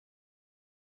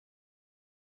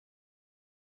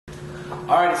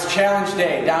All right, it's challenge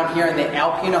day down here in the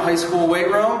Alpena High School weight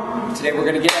room. Today we're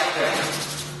going to get after it.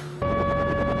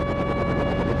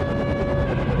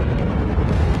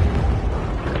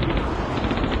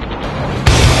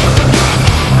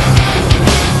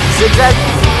 Zigzag.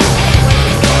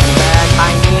 Back,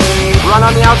 high knee. Run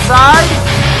on the outside.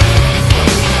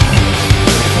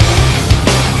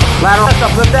 Lateral.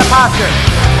 Lift that posture.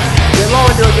 Get low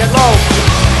into it. Get low.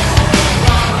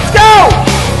 Let's go!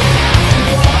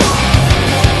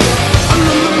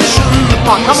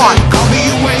 Come on.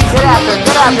 Get after it.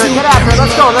 Get after it. Get after it.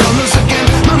 Let's go.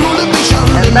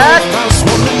 And back.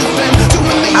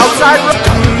 Outside.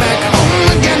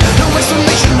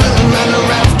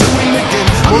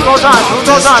 Who goes on? Who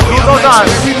goes on? Who goes on?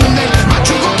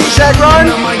 Check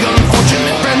run.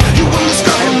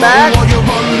 And back.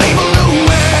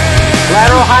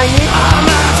 Lateral high knee.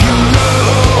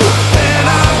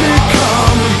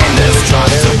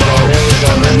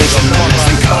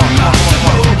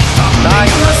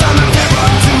 Nice.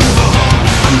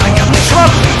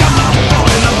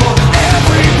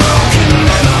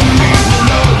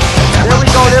 There we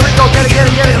go. There we go. Get it. Get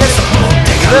it. Get it. Get it.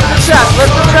 Lift the chest.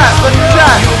 Lift the chest. Lift the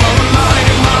chest.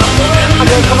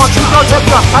 Okay, come on. Keep those hips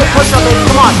up. Tight push up, baby.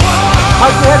 Come on.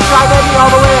 Tight your hips, try baby,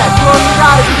 all the way in. Come on, you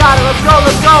got it. You got it. Let's go.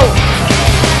 Let's go.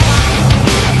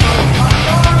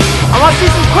 I want to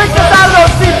see some quickness out of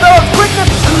those feet, fellas.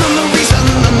 Quickness.